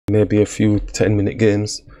maybe a few 10-minute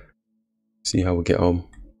games. See how we get on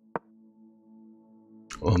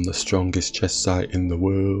the strongest chess site in the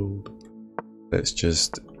world. Let's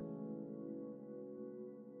just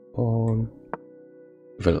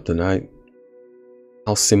develop the knight.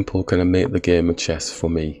 How simple can I make the game of chess for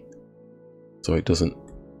me so it doesn't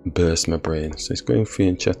burst my brain? So it's going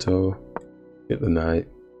fianchetto, get the knight,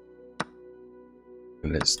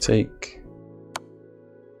 and let's take.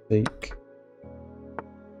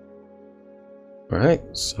 Right,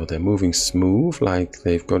 so they're moving smooth, like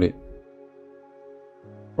they've got it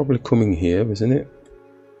probably coming here, isn't it?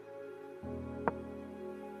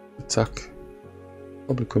 Attack.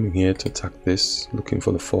 Probably coming here to attack this, looking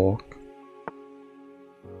for the fork.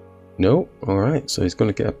 No, alright, so he's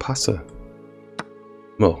going to get a passer.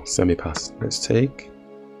 Well, semi-pass. Let's take.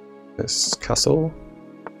 Let's castle.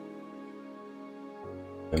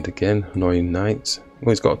 And again, annoying knight. Oh,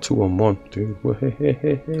 he's got a 2-on-1. Dude,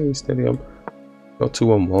 hey, steady on. Got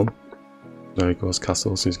 2-on-1. Now he goes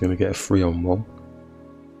castle, so he's going to get a 3-on-1.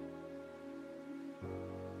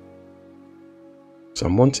 So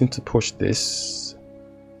I'm wanting to push this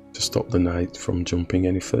to stop the knight from jumping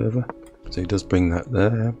any further. So he does bring that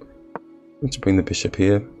there. I'm going to bring the bishop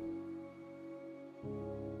here.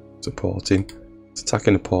 Supporting. It's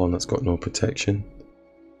attacking a pawn that's got no protection.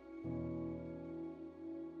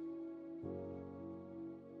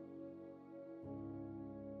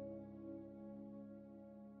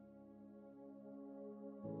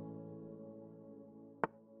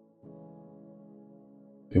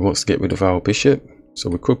 He wants to get rid of our bishop, so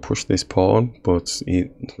we could push this pawn, but he's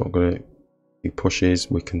not gonna. He pushes,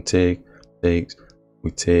 we can take,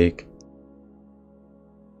 we take,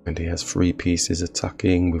 and he has 3 pieces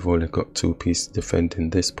attacking. We've only got 2 pieces defending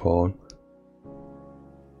this pawn.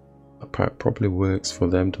 That probably works for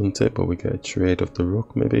them, doesn't it? But we get a trade of the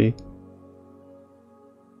rook, maybe.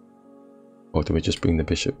 Or do we just bring the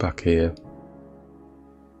bishop back here?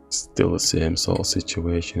 Still the same sort of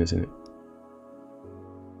situation, isn't it?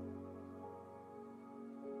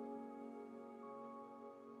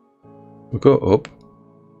 We go up,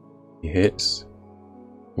 he hits,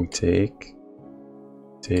 we take,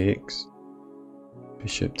 takes,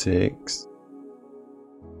 bishop takes,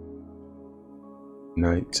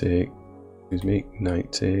 knight takes, excuse me,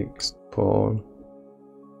 knight takes, pawn,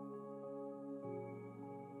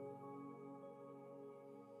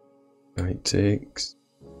 knight takes,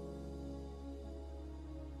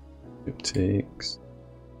 bishop takes.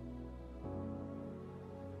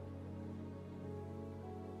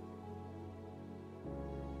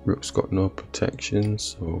 Rook's got no protection,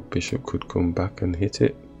 so bishop could come back and hit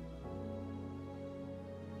it.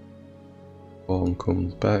 Pawn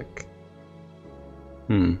comes back.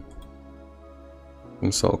 Some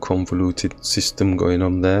sort of convoluted system going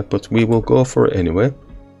on there, but we will go for it anyway.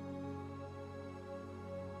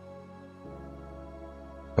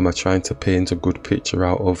 Am I trying to paint a good picture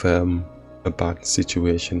out of a bad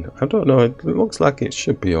situation? I don't know, it looks like it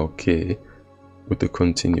should be okay with the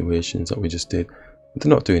continuations that we just did. But they're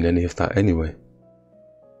not doing any of that anyway.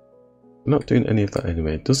 They're not doing any of that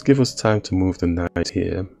anyway. It does give us time to move the knight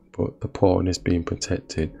here, but the pawn is being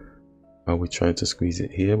protected. Are we trying to squeeze it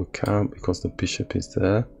here? We can't because the bishop is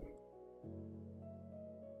there.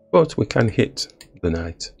 But we can hit the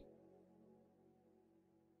knight.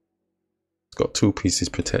 It's got 2 pieces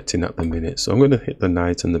protecting at the minute, so I'm going to hit the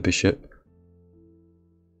knight and the bishop.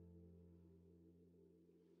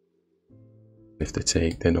 If they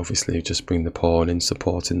take, then obviously just bring the pawn in,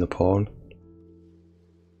 supporting the pawn.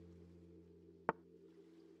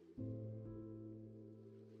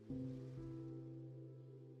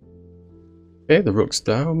 Okay, the rook's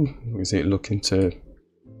down. Is it looking to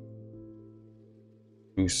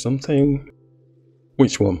do something?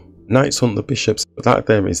 Which one? Knights hunt the bishops. That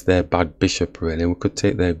there is their bad bishop, really. We could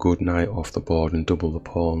take their good knight off the board and double the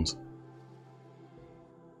pawns.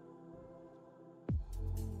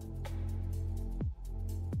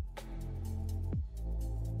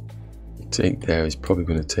 Take there, he's probably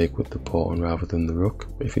going to take with the pawn rather than the rook.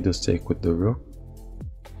 But if he does take with the rook,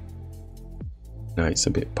 knight's a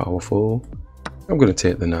bit powerful. I'm going to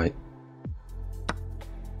take the knight.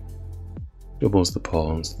 Doubles the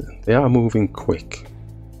pawns. They are moving quick.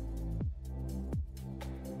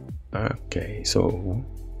 Okay, so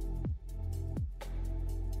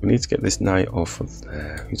we need to get this knight off of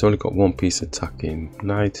there. He's only got 1 piece attacking.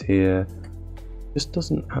 Knight here. Just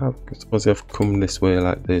doesn't have, I suppose I've come this way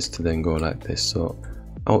like this to then go like this, so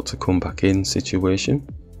out to come back in situation.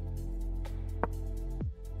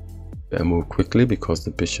 Better move quickly because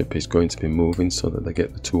the bishop is going to be moving so that they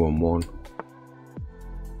get the 2-on-1.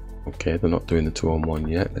 Okay, they're not doing the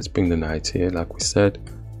 2-on-1 yet. Let's bring the knight here like we said.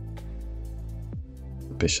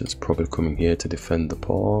 bishop's probably coming here to defend the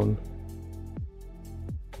pawn.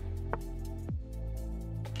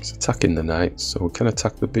 It's attacking the knight, so we can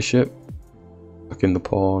attack the bishop, attacking the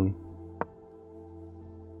pawn.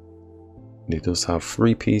 And he does have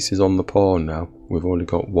 3 pieces on the pawn now. We've only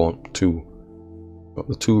got 2. Got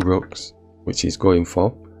the 2 rooks, which he's going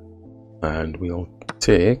for. And we'll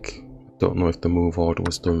take. Don't know if the move order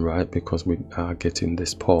was done right because we are getting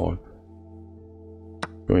this pawn.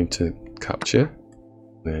 Going to capture.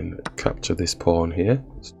 Then capture this pawn here.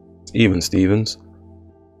 Even Stevens.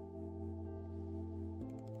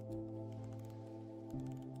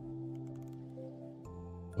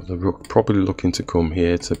 The rook probably looking to come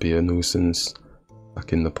here to be a nuisance,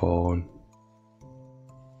 back in the pawn.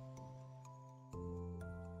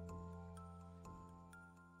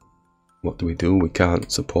 What do? We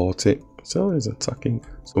can't support it, so he's attacking.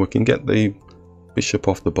 So we can get the bishop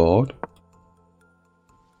off the board.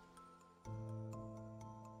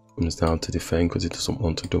 Comes down to defend because he doesn't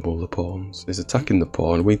want to double the pawns. He's attacking the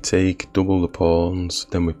pawn. We take, double the pawns,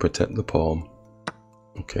 then we protect the pawn.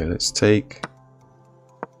 Okay, let's take.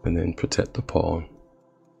 And then protect the pawn.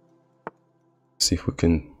 See if we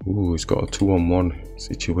can. Ooh, he's got a 2-on-1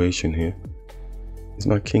 situation here. Is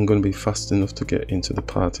my king going to be fast enough to get into the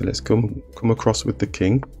party? Let's come across with the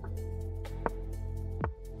king.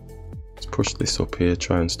 Let's push this up here.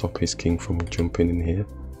 Try and stop his king from jumping in here.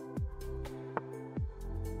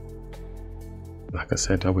 Like I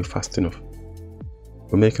said, are we fast enough?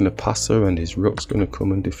 We're making a passer, and his rook's going to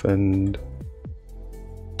come and defend.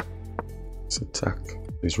 Let's attack.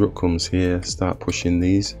 His rook comes here, start pushing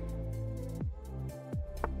these.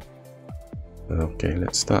 Okay,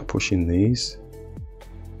 let's start pushing these.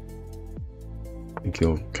 I think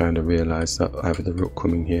he'll kind of realise that either the rook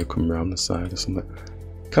coming here, come around the side or something.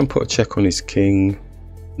 Can put a check on his king.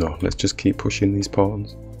 No, let's just keep pushing these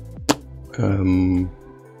pawns. I'm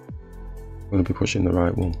going to be pushing the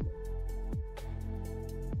right one.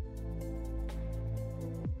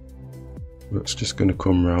 Rook's just going to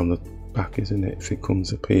come around the back, isn't it? If it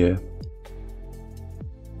comes up here.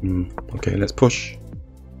 Okay, let's push.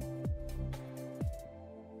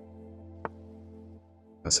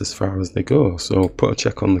 That's as far as they go. So put a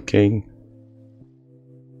check on the king.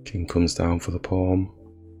 King comes down for the pawn.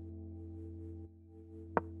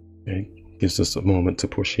 Okay, gives us a moment to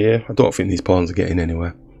push here. I don't think these pawns are getting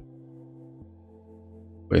anywhere.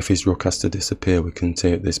 But if his rook has to disappear, we can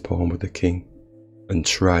take this pawn with the king and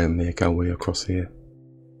try and make our way across here.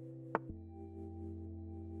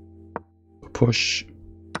 Push,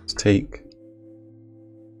 let's take.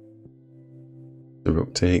 The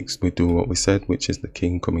rook takes, we do what we said, which is the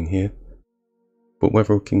king coming here. But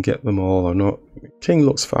whether we can get them all or not, king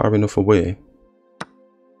looks far enough away.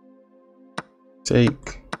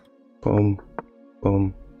 Take, boom,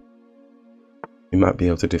 boom. He might be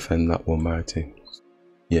able to defend that one, might he?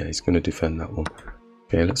 Yeah, he's going to defend that one.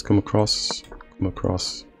 Okay, let's come across,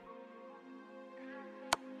 Let's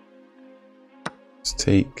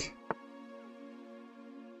take.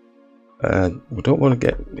 We don't want to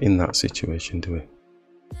get in that situation, do we?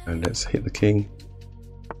 And let's hit the king.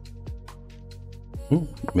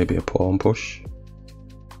 Maybe a pawn push.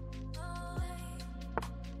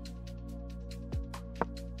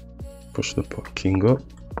 Push the king up.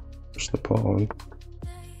 Push the pawn.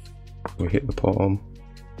 We hit the pawn.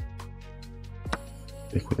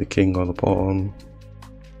 Stick with the king or the pawn.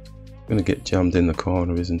 Going to get jammed in the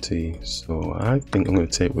corner, isn't he? So I think I'm going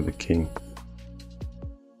to take with the king.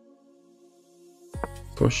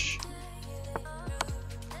 Push.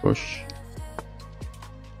 Push.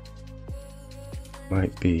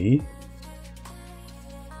 Might be.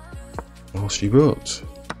 All she wrote.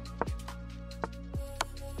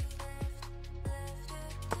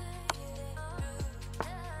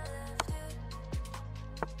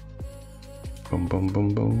 Boom, boom,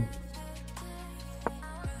 boom, boom.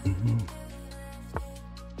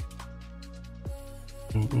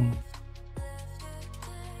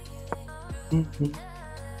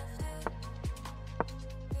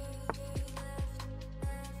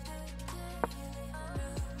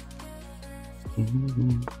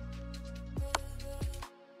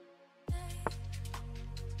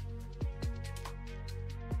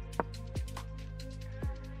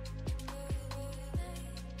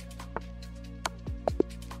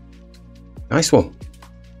 Nice one.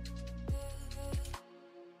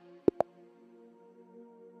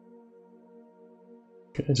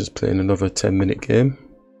 Okay, just playing another 10-minute game.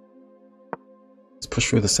 Let's push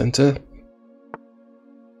through the center.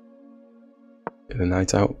 Get the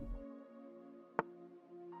knight out.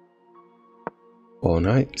 4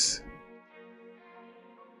 knights.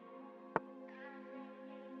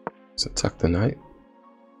 Let's attack the knight.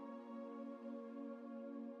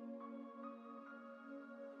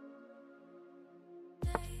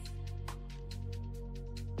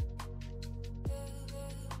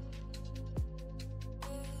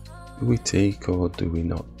 Do we take or do we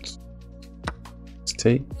not? Let's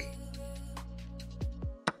take.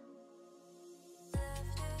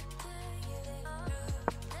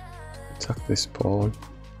 Attack this pawn.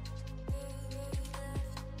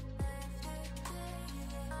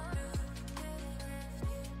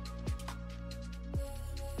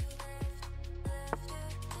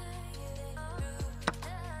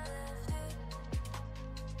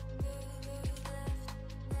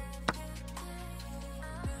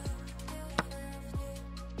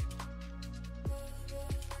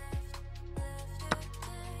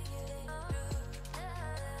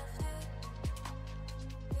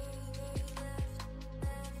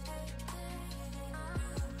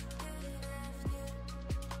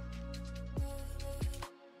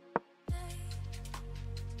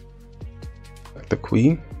 The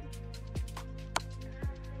queen.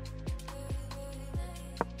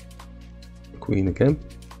 The queen again.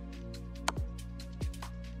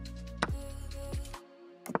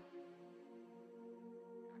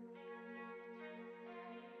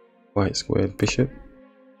 White squared bishop.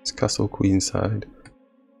 It's castle queen side.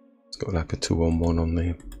 It's got like a 2-on-1 on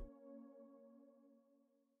there.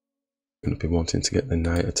 Gonna be wanting to get the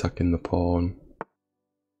knight attacking the pawn.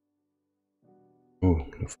 Oh,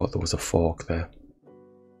 I thought there was a fork there.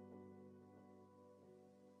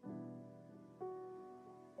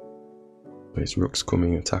 His rook's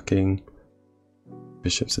coming, attacking.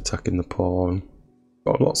 Bishop's attacking the pawn.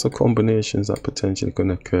 Got lots of combinations that potentially going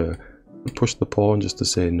to occur. Push the pawn just to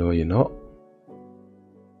say no, you're not.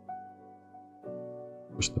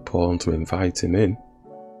 Push the pawn to invite him in.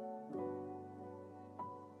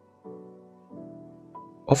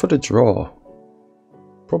 Offered a draw.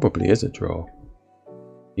 Probably is a draw.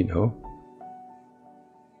 You know.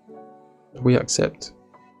 We accept.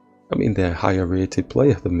 I mean, they're a higher rated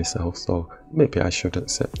player than myself, so maybe I should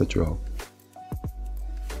accept the draw.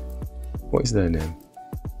 What is their name?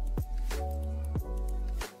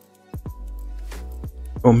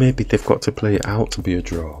 Or maybe they've got to play it out to be a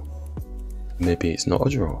draw. Maybe it's not a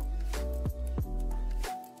draw.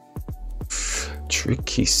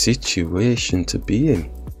 Tricky situation to be in.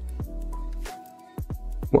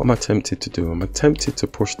 What am I tempted to do? I'm tempted to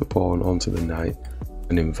push the pawn onto the knight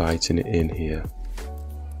and inviting it in here.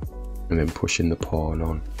 And then pushing the pawn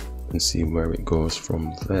on and seeing where it goes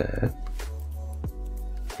from there.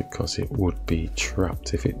 Because it would be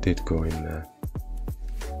trapped if it did go in there.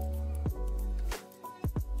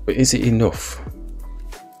 But is it enough?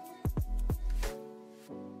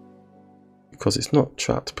 Because it's not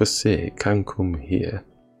trapped per se, it can come here,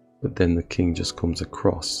 but then the king just comes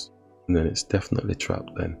across, and then it's definitely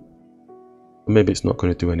trapped then. Or maybe it's not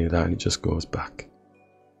going to do any of that and it just goes back.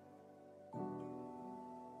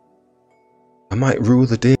 I might rule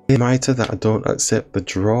the day, might I, that I don't accept the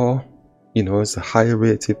draw, you know, as a higher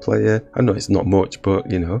rated player. I know it's not much, but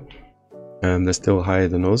you know, they're still higher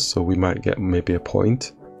than us, so we might get maybe a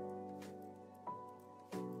point.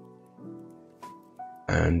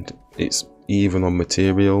 And it's even on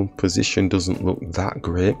material, position doesn't look that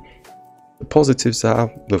great. The positives are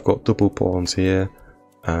they've got double pawns here,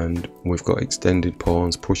 and we've got extended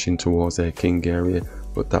pawns pushing towards their king area,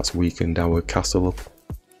 but that's weakened our castle up.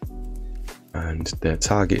 And they're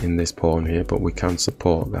targeting this pawn here, but we can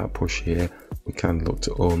support that push here. We can look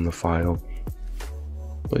to own the file.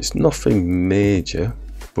 But it's nothing major,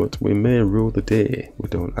 but we may rule the day. We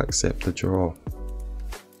don't accept the draw.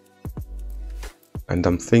 And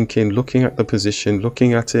I'm thinking, looking at the position,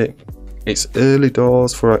 looking at it, it's early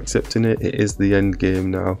doors for accepting it. It is the end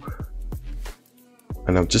game now.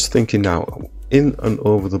 And I'm just thinking now, in and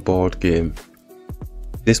over the board game,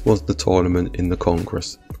 this was the tournament in the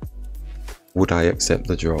Congress. Would I accept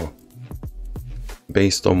the draw?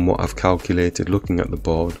 Based on what I've calculated looking at the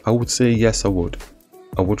board, I would say yes, I would.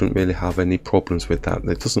 I wouldn't really have any problems with that.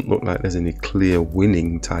 It doesn't look like there's any clear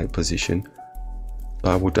winning type position.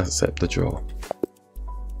 I would accept the draw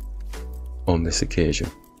on this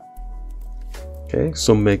occasion. Okay,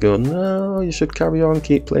 some may go, no, you should carry on,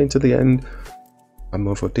 keep playing to the end. I'm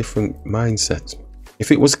of a different mindset.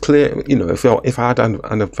 If it was clear, you know, if I had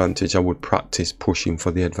an advantage, I would practice pushing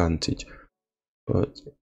for the advantage. But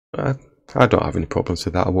I don't have any problems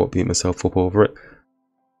with that. I won't beat myself up over it.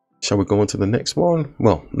 Shall we go on to the next one?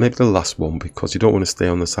 Well, maybe the last one, because you don't want to stay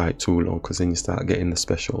on the site too long, because then you start getting the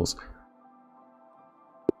specials.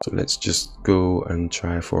 So let's just go and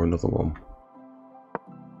try for another one.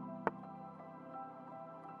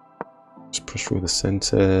 Let's push through the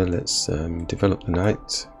center. Let's develop the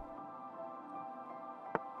knight.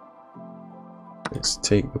 Let's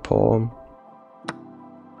take the pawn.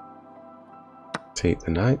 Take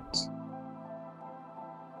the knight.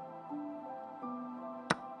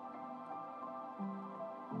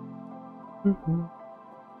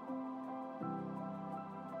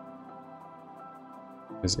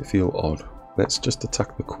 Does it feel odd? Let's just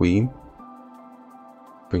attack the queen.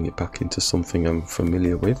 Bring it back into something I'm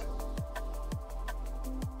familiar with.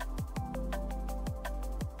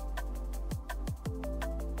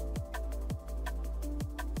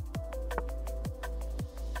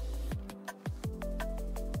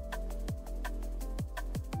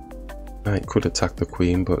 Knight could attack the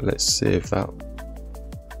queen, but let's save that.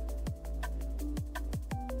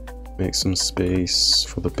 Make some space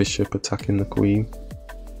for the bishop attacking the queen,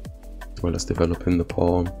 as well as developing the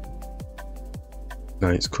pawn.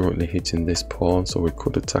 Knight's currently hitting this pawn, so we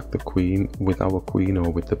could attack the queen with our queen or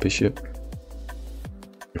with the bishop.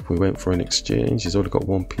 If we went for an exchange, he's only got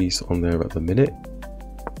one piece on there at the minute.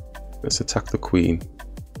 Let's attack the queen.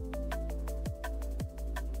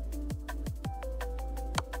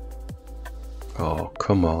 Oh,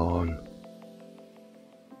 come on.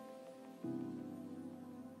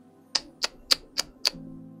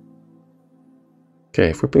 Okay,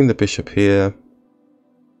 if we bring the bishop here,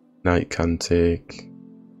 knight can take.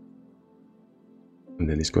 And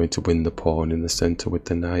then he's going to win the pawn in the center with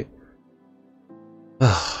the knight.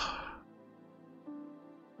 It's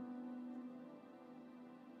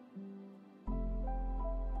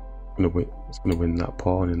going to win that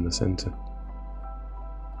pawn in the center.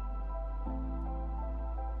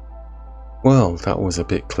 Well, that was a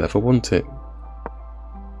bit clever, wasn't it?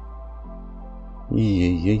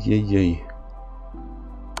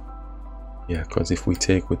 Yeah, because if we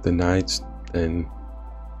take with the knights, then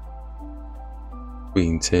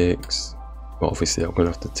queen takes. Well, obviously I'm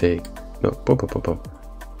going to have to take. No,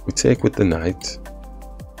 we take with the knight,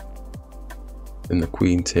 then the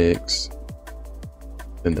queen takes,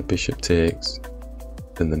 then the bishop takes,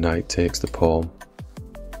 then the knight takes the pawn.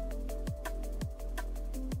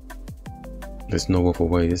 There's no other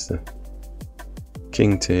way, is there?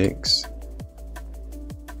 King takes.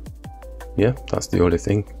 Yeah, that's the only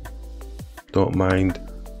thing. Don't mind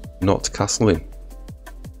not castling.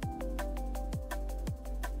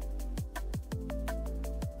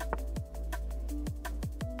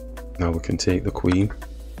 Now we can take the queen.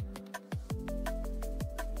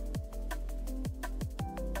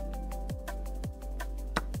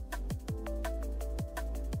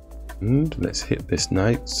 And let's hit this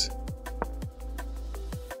knight.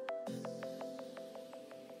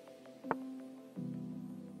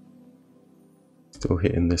 Still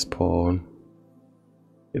hitting this pawn.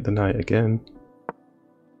 Hit the knight again.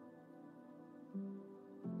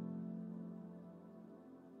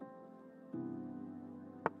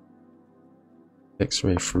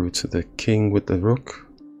 X-ray through to the king with the rook.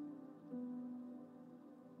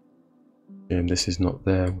 And this is not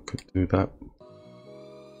there, we could do that.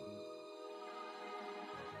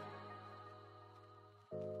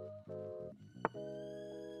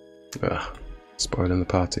 Spoiling the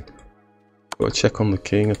party. Got to check on the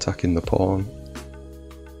king attacking the pawn.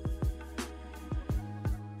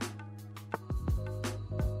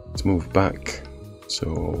 Let's move back,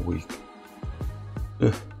 so we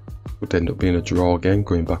would end up being a draw again,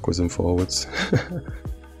 going backwards and forwards.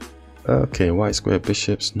 Okay, white square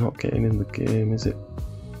bishop's not getting in the game, is it?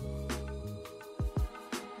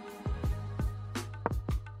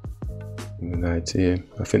 And the knight here.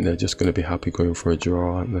 I think they're just going to be happy going for a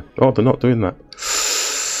draw, aren't they? Oh, they're not doing that.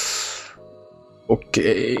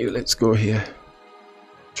 Okay, let's go here.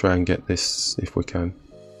 Try and get this if we can.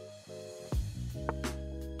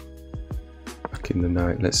 Back in the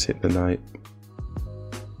knight, let's hit the knight.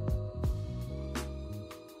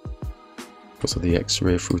 Because of the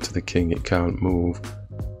X-ray through to the king, it can't move.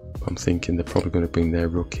 I'm thinking they're probably going to bring their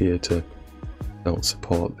rook here to help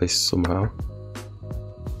support this somehow.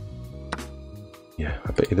 Yeah,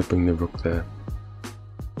 I bet you they'll bring the rook there.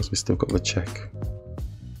 Because we still got the check.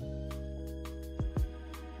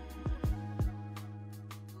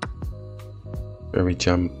 Very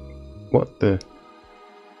jam. What the?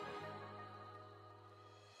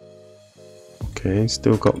 Okay,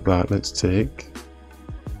 still got that. Let's take.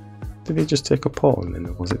 Did he just take a pawn then,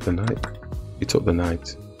 or was it the knight? He took the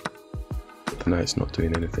knight. But the knight's not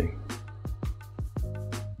doing anything.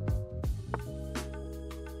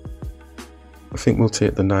 I think we'll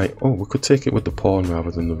take the knight. Oh, we could take it with the pawn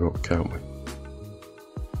rather than the rook, can't we?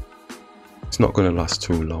 It's not going to last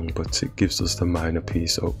too long, but it gives us the minor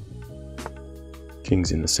piece up.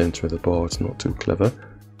 King's in the centre of the board, not too clever.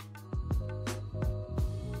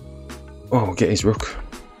 Oh, get his rook.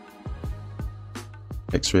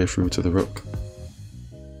 X-ray through to the rook.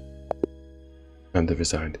 And they've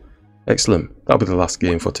resigned. Excellent. That'll be the last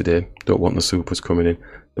game for today. Don't want the supers coming in.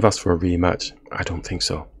 They've asked for a rematch. I don't think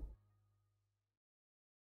so.